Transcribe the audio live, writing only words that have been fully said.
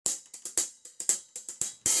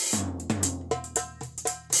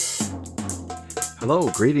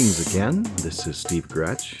Hello, greetings again. This is Steve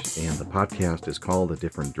Gretsch, and the podcast is called A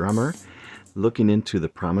Different Drummer, looking into the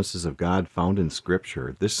promises of God found in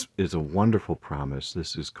Scripture. This is a wonderful promise.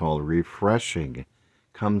 This is called refreshing,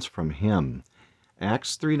 comes from Him.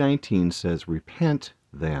 Acts 3:19 says, "Repent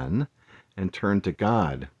then and turn to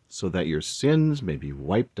God, so that your sins may be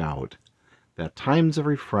wiped out, that times of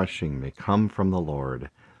refreshing may come from the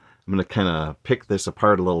Lord." I'm going to kind of pick this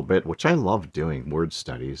apart a little bit, which I love doing, word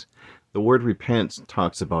studies. The word repent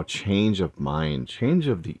talks about change of mind, change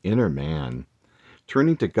of the inner man.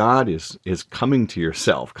 Turning to God is coming to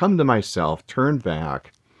yourself. Come to myself, turn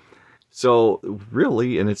back. So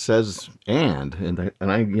really, and it says and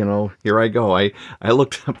I here I go. I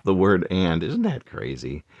looked up the word and. Isn't that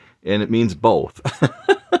crazy? And it means both.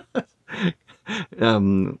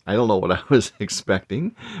 I don't know what I was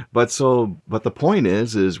expecting, but the point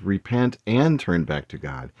is repent and turn back to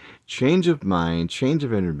God. Change of mind, change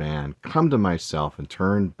of inner man, come to myself and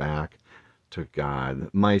turn back to God.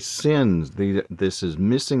 My sins, this is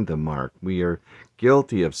missing the mark. We are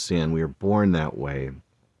guilty of sin. We are born that way.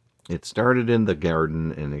 It started in the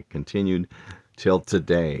garden and it continued till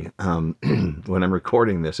today. When I'm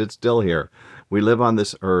recording this, it's still here. We live on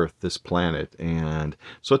this earth, this planet, and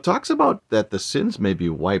so it talks about that the sins may be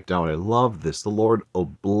wiped out. I love this. The Lord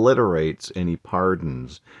obliterates and He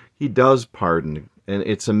pardons. He does pardon, and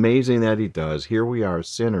it's amazing that He does. Here we are,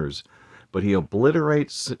 sinners, but He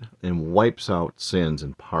obliterates and wipes out sins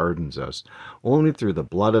and pardons us. Only through the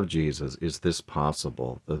blood of Jesus is this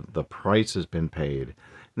possible. The price has been paid.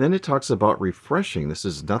 And then it talks about refreshing. This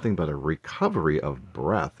is nothing but a recovery of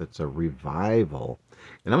breath. It's a revival.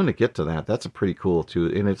 And I'm going to get to that. That's a pretty cool too.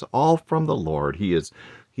 And it's all from the Lord. He is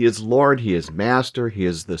Lord. He is Master. He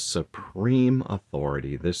is the supreme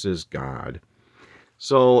authority. This is God.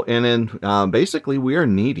 So, and then basically we are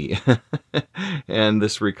needy. And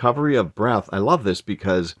this recovery of breath, I love this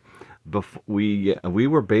because we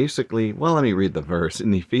were basically, well, let me read the verse.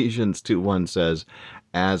 In Ephesians 2:1 says,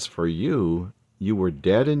 "As for you, you were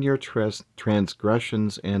dead in your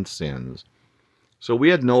transgressions and sins." So we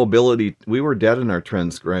had no ability, we were dead in our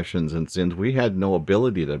transgressions and sins. We had no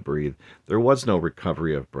ability to breathe. There was no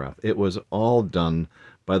recovery of breath. It was all done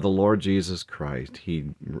by the Lord Jesus Christ.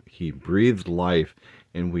 He breathed life,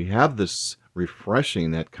 and we have this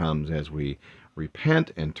refreshing that comes as we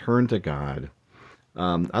repent and turn to God.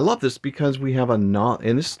 I love this because we have and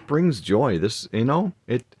this brings joy. This,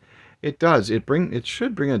 it does. It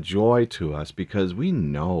should bring a joy to us because we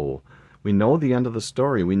know the end of the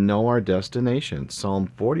story. We know our destination. Psalm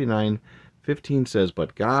 49:15 says,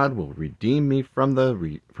 "But God will redeem me from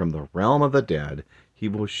the realm of the dead. He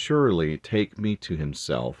will surely take me to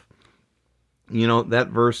Himself." That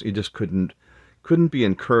verse, you just couldn't be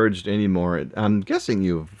encouraged anymore. I'm guessing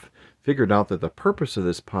you've figured out that the purpose of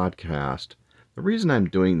this podcast, the reason I'm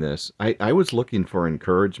doing this, I was looking for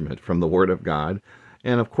encouragement from the Word of God.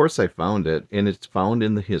 And of course I found it, and it's found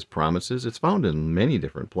in His promises. It's found in many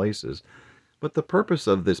different places. But the purpose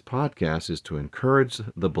of this podcast is to encourage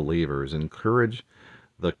the believers, encourage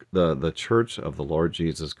the church of the Lord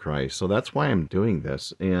Jesus Christ. So that's why I'm doing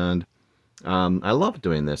this. And I love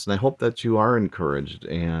doing this, and I hope that you are encouraged.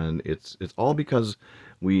 And it's all because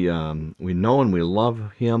we know and we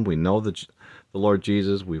love Him. We know the Lord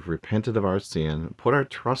Jesus. We've repented of our sin, put our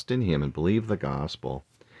trust in Him, and believe the gospel.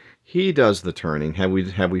 He does the turning. Have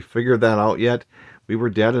we figured that out yet? We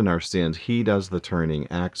were dead in our sins. He does the turning.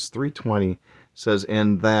 Acts 3:20 says,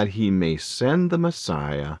 "And that He may send the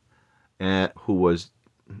Messiah, who was..."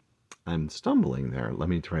 I'm stumbling there. Let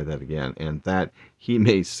me try that again. "And that He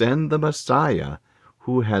may send the Messiah,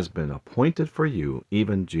 who has been appointed for you,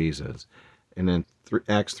 even Jesus." And then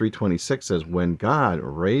Acts 3:26 says, "When God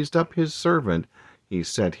raised up His servant, He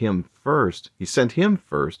sent Him first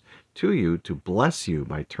to you to bless you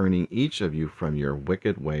by turning each of you from your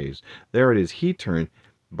wicked ways." There it is.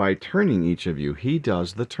 By turning each of you, He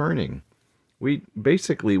does the turning. We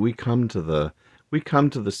come to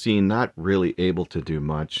the scene not really able to do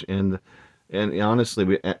much, and honestly,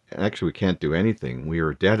 we can't do anything. We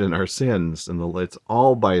are dead in our sins, and it's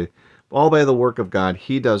all by the work of God.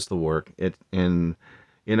 He does the work.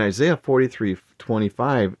 In Isaiah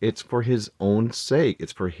 43:25, it's for His own sake.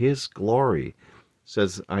 It's for His glory.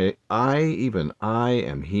 Says, I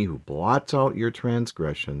am He who blots out your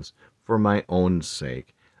transgressions for my own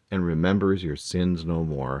sake and remembers your sins no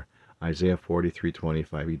more. Isaiah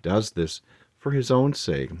 43:25. He does this for His own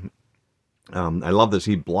sake. I love this.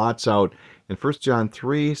 He blots out in 1 John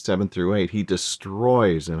 3:7-8. He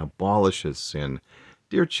destroys and abolishes sin.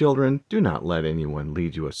 Dear children, do not let anyone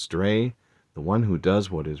lead you astray. The one who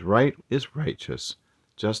does what is right is righteous,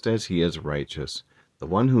 just as He is righteous. The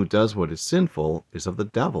one who does what is sinful is of the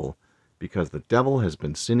devil, because the devil has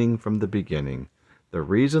been sinning from the beginning. The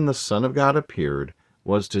reason the Son of God appeared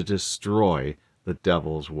was to destroy the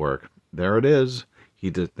devil's work. There it is.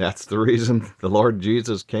 That's the reason the Lord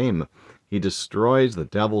Jesus came. He destroys the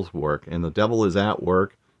devil's work, and the devil is at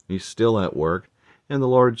work. He's still at work. And the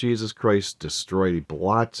Lord Jesus Christ destroyed. He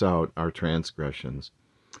blots out our transgressions.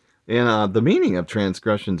 And the meaning of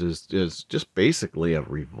transgressions is just basically a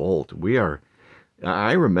revolt.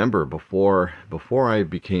 I remember before I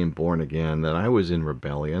became born again that I was in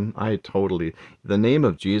rebellion. The name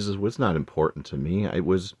of Jesus was not important to me. I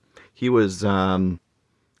won't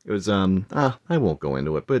go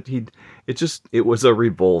into it, but it was a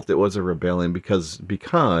revolt. It was a rebellion because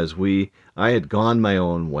I had gone my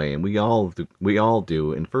own way, and we all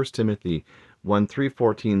do. In 1 Timothy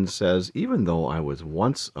 1:3-14 says, even though I was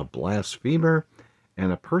once a blasphemer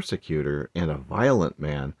and a persecutor and a violent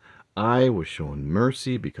man, I was shown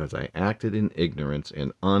mercy because I acted in ignorance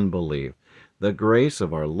and unbelief. The grace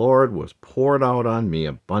of our Lord was poured out on me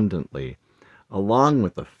abundantly, along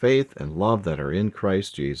with the faith and love that are in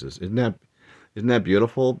Christ Jesus. Isn't that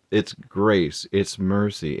beautiful? It's grace, it's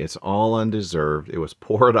mercy, it's all undeserved. It was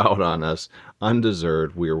poured out on us,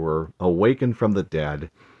 undeserved. We were awakened from the dead,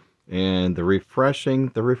 and the refreshing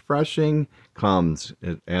comes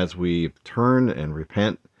as we turn and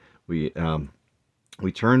repent. We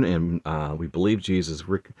turn and we believe Jesus.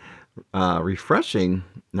 Refreshing.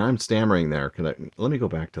 Now I'm stammering there. Let me go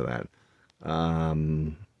back to that.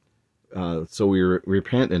 So we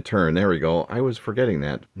repent and turn. There we go. I was forgetting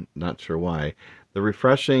that. Not sure why. The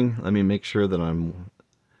refreshing. Let me make sure that I'm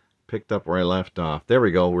picked up where I left off. There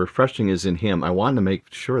we go. Refreshing is in Him. I wanted to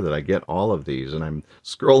make sure that I get all of these, and I'm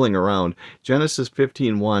scrolling around. Genesis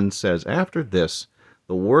 15:1 says, after this,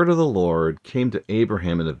 the word of the Lord came to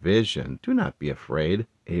Abraham in a vision. Do not be afraid,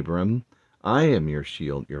 Abram. I am your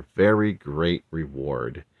shield, your very great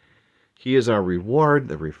reward. He is our reward.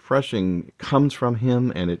 The refreshing comes from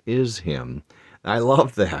Him, and it is Him. I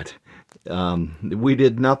love that. We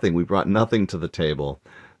did nothing. We brought nothing to the table.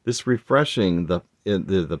 This refreshing, the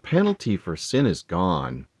penalty for sin is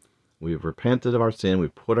gone. We've repented of our sin.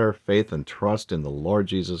 We've put our faith and trust in the Lord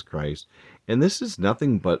Jesus Christ. And this is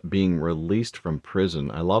nothing but being released from prison.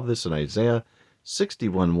 I love this in Isaiah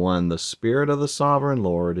 61:1. The Spirit of the Sovereign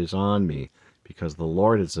Lord is on me, because the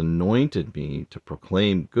Lord has anointed me to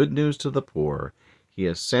proclaim good news to the poor. He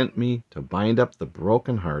has sent me to bind up the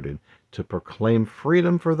brokenhearted, to proclaim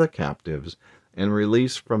freedom for the captives, and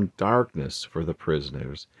release from darkness for the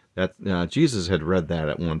prisoners. Jesus had read that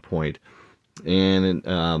at one point, and it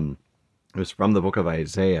was from the book of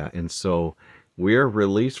Isaiah. And so we're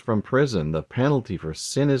released from prison. The penalty for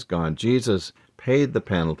sin is gone. Jesus paid the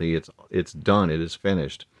penalty. It's done. It is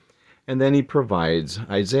finished. And then He provides.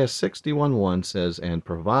 Isaiah 61:1 says, and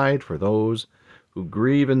provide for those who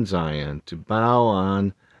grieve in Zion, to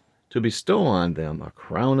bestow on them a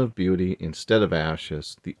crown of beauty instead of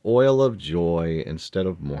ashes, the oil of joy instead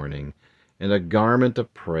of mourning, and a garment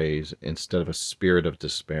of praise instead of a spirit of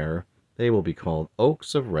despair. They will be called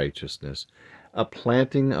oaks of righteousness, a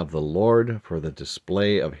planting of the Lord for the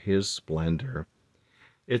display of His splendor.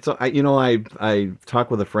 I talk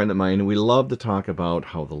with a friend of mine, and we love to talk about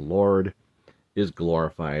how the Lord is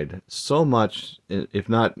glorified so much, if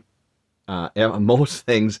not most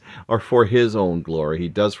things are for His own glory. He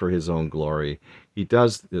does for His own glory. He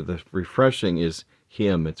does. The refreshing is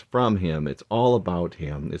Him. It's from Him. It's all about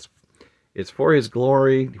Him. It's for His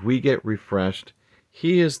glory. We get refreshed.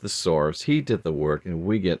 He is the source. He did the work, and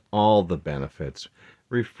we get all the benefits.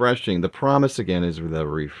 Refreshing. The promise again is the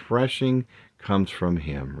refreshing comes from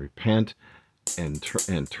Him. Repent and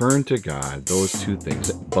turn to God. Those two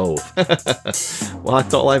things, both. Well,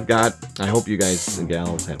 that's all I've got. I hope you guys and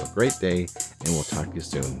gals have a great day, and we'll talk to you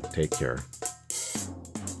soon. Take care.